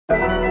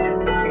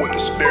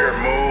spirit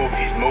move,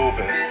 he's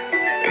moving.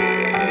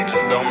 It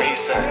just don't make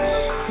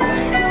sense.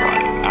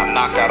 Like, I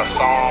knocked out a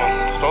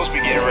song, supposed to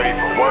be getting ready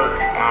for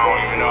work. I don't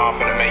even know if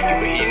I'm finna make it,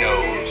 but he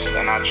knows,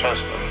 and I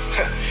trust him.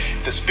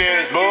 If the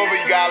spirit is moving,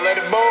 you gotta let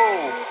it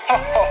move.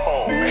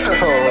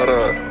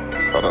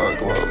 Hold on,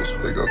 come on, let's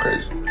really go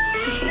crazy.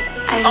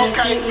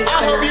 Okay, I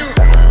hope you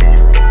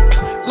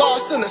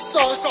lost in the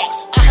sauce.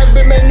 I have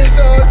been made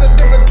this as a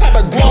different type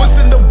of guap.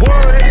 Was in the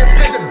world, headed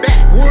painted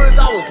backwoods,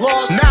 I was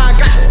lost. Now I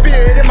got the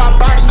spirit in my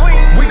body.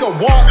 We gon'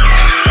 walk,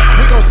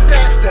 we gon'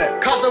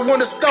 step. Cause I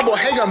wanna stumble,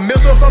 hang a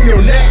missile from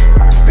your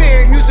neck.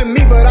 Spirit using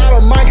me, but I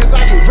don't mind cause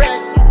I get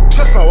rest.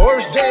 Trust my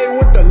worst day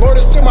with the Lord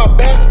is still my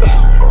best.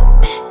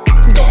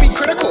 Don't be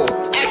critical,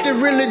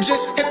 acting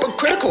religious,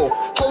 hypocritical.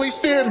 Holy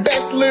Spirit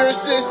best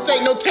lyricist,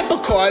 ain't no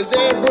typical.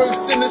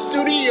 Isaiahbrookes in the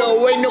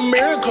studio, ain't no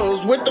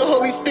miracles. With the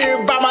Holy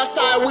Spirit by my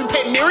side, we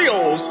paint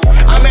murals.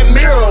 I'm at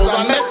murals,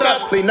 I messed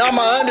up. Lean on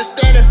my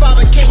understanding,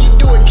 Father, can you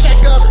do a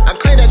checkup? I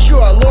claim that you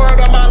are Lord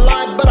of my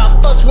life, but I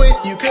fuss when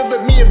you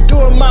convict me of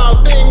doing my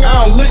own thing.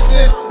 I don't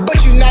listen, but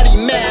you not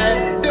even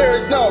mad. There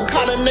is no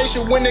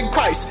condemnation when in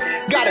Christ.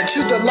 Gotta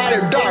choose the light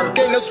or dark,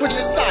 ain't no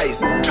switching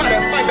sides. Try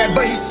to fight back,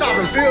 but he's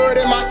sovereign. Feel it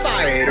in my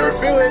side, or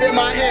feel it in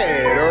my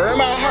head, or in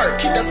my heart.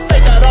 Keep the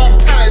faith at all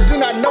times. Do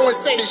not know and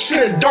say that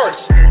shooting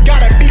darts.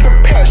 Gotta be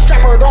prepared,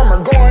 strappered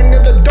armor, going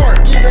in the dark,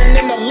 even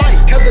in the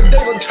light. Cause the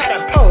devil try to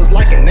pose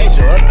like an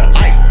angel of the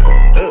light.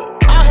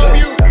 I hope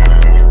you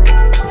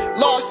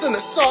lost in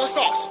the sauce.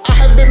 I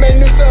have been made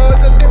new, so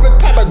it's a different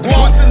type of guap.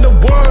 Was in the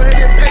world,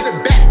 headed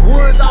painted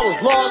backwoods, I was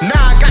lost.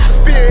 Now I got the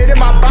spirit in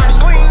my body.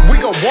 We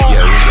gon' walk.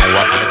 Yeah, we gon'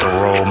 walk, hit the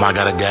road. I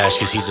got a dash,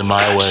 cause he's in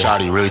my way.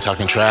 Shawty really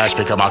talking trash,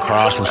 pick up my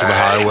cross, move to the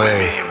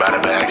highway. By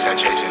the bags I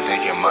chasing,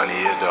 thinking money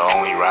is the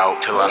only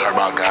route. Till I heard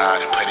about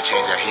God and play the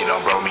chains that he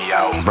done broke me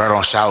out. Bro,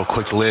 don't shout,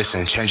 quick to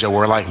listen. Change your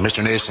word like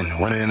Mr. Nissan.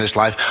 Winning in this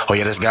life, oh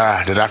yeah, that's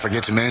God. Did I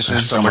forget to mention?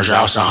 Summer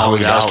droughts and holy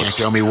ghost can't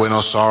kill me with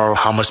no sorrow.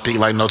 I'ma speak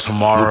like no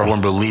tomorrow.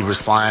 Lukewarm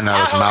believers flying out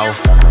his mouth.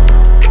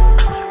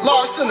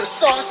 Lost in the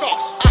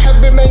sauce. I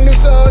have been made new,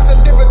 so it's a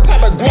different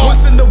type of guap.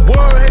 Was in the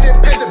world,